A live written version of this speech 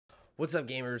What's up,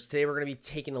 gamers? Today we're going to be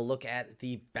taking a look at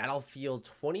the Battlefield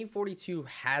 2042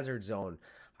 Hazard Zone.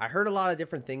 I heard a lot of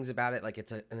different things about it, like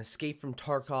it's an escape from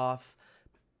Tarkov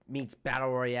meets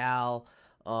Battle Royale.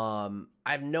 I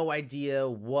have no idea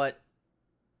what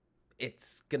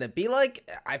it's going to be like.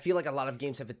 I feel like a lot of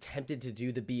games have attempted to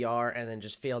do the BR and then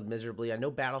just failed miserably. I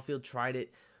know Battlefield tried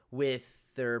it with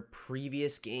their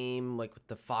previous game, like with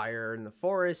the fire in the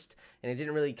forest, and it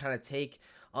didn't really kind of take.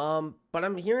 But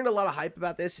I'm hearing a lot of hype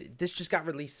about this. This just got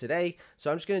released today, so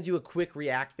I'm just going to do a quick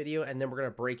react video, and then we're going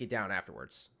to break it down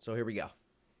afterwards. So here we go.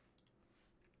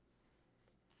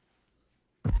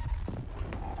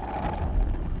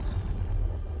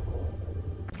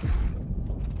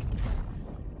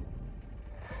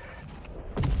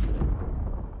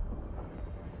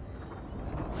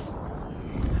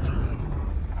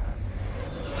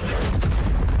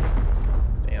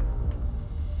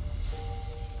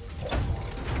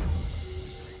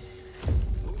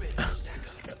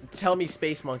 Tell me,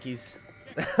 space monkeys.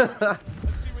 Let's see where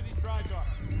these drives are.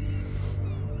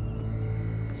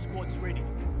 Squad's ready.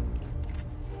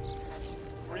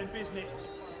 We're in business.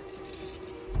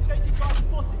 Safety car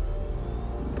spotted.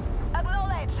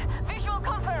 Acknowledged. Visual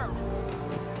confirmed.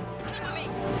 Keep moving.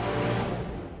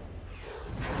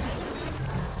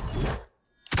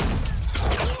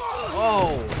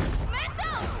 Oh.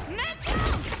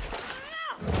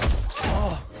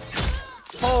 Oh.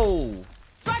 Oh.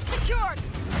 Back secured.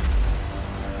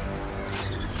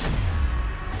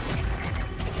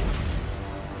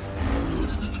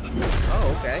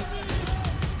 Oh, okay.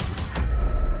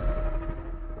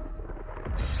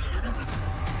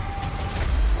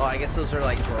 Oh, I guess those are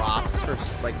like drops for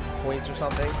like points or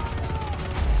something.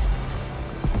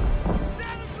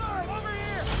 Over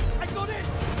here! I got it!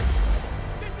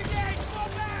 Disengage! Fall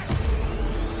back!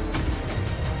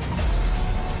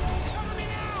 Cover me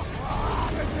now!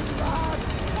 This is bad!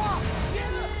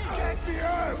 Get me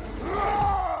out!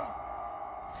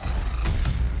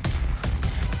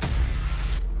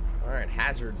 All right,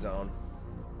 hazard zone.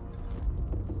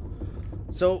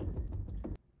 So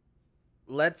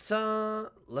let's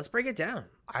break it down.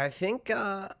 I think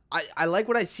I like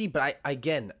what I see, but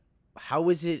again, how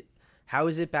is it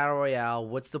Battle Royale?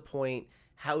 What's the point?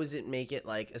 How does it make it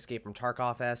like Escape from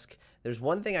Tarkov-esque? There's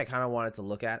one thing I kind of wanted to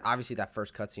look at. Obviously that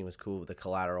first cutscene was cool with the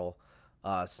collateral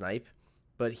snipe,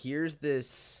 but here's the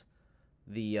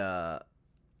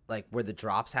like where the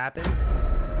drops happen.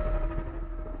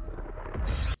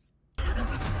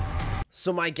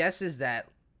 So my guess is that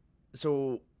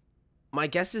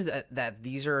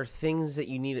these are things that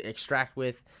you need to extract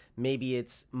with. Maybe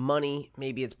it's money,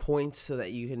 maybe it's points so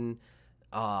that you can,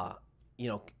 you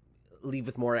know, leave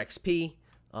with more XP.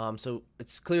 So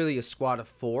it's clearly a squad of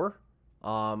 4.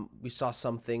 We saw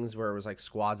some things where it was like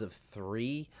squads of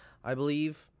 3, I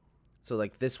believe. So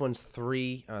like this one's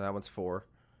 3. Oh, that one's 4.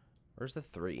 Where's the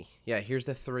 3? Yeah, here's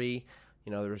the 3.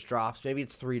 You know, there's drops. Maybe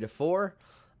it's 3 to 4.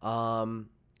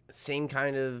 Same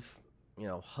kind of, you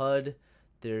know, HUD.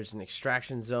 There's an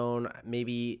extraction zone.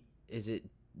 Maybe is it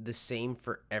the same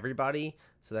for everybody?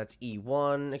 So that's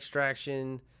E1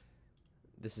 extraction.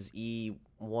 This is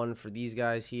E1 for these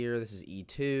guys here. This is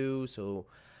E2. So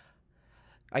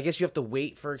I guess you have to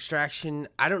wait for extraction.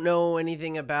 I don't know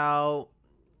anything about,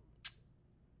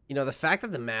 you know, the fact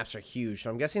that the maps are huge. So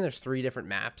I'm guessing there's 3 different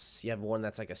maps. You have one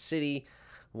that's like a city,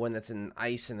 one that's in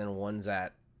ice, and then one's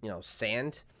at, you know,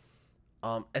 sand.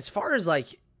 As far as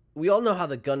like, we all know how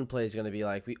the gunplay is going to be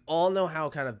like. We all know how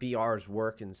kind of BRs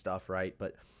work and stuff, right?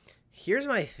 But here's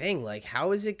my thing. Like,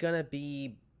 how is it going to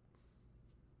be?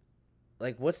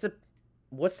 Like, what's the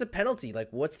penalty? Like,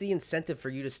 what's the incentive for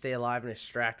you to stay alive and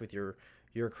extract with your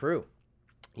crew?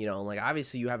 You know, like,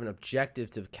 obviously you have an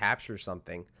objective to capture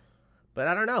something. But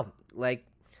I don't know. Like,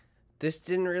 this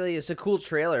didn't really, it's a cool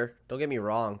trailer. Don't get me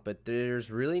wrong. But there's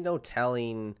really no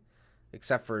telling,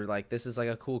 except for, like, this is like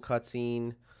a cool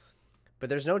cutscene. But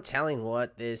there's no telling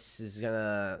what this is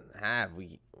gonna have.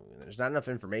 There's not enough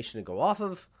information to go off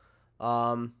of.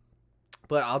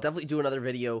 But I'll definitely do another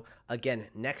video again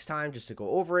next time just to go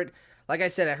over it. Like I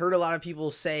said, I heard a lot of people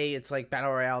say it's like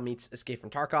Battle Royale meets Escape from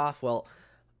Tarkov. Well,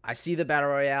 I see the Battle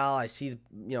Royale, I see,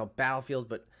 you know, Battlefield,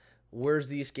 but where's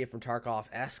the Escape from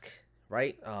Tarkov-esque,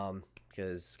 right?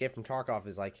 Because Escape from Tarkov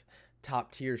is like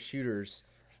top tier shooters.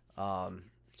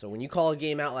 So when you call a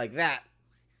game out like that,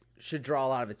 should draw a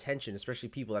lot of attention, especially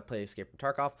people that play Escape from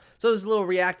Tarkov. So this is a little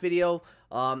react video.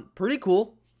 Pretty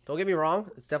cool. Don't get me wrong.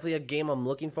 It's definitely a game I'm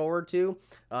looking forward to,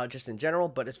 just in general.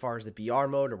 But as far as the BR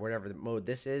mode or whatever the mode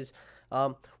this is,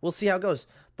 we'll see how it goes.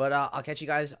 But I'll catch you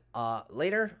guys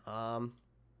later.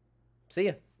 See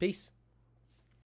ya. Peace.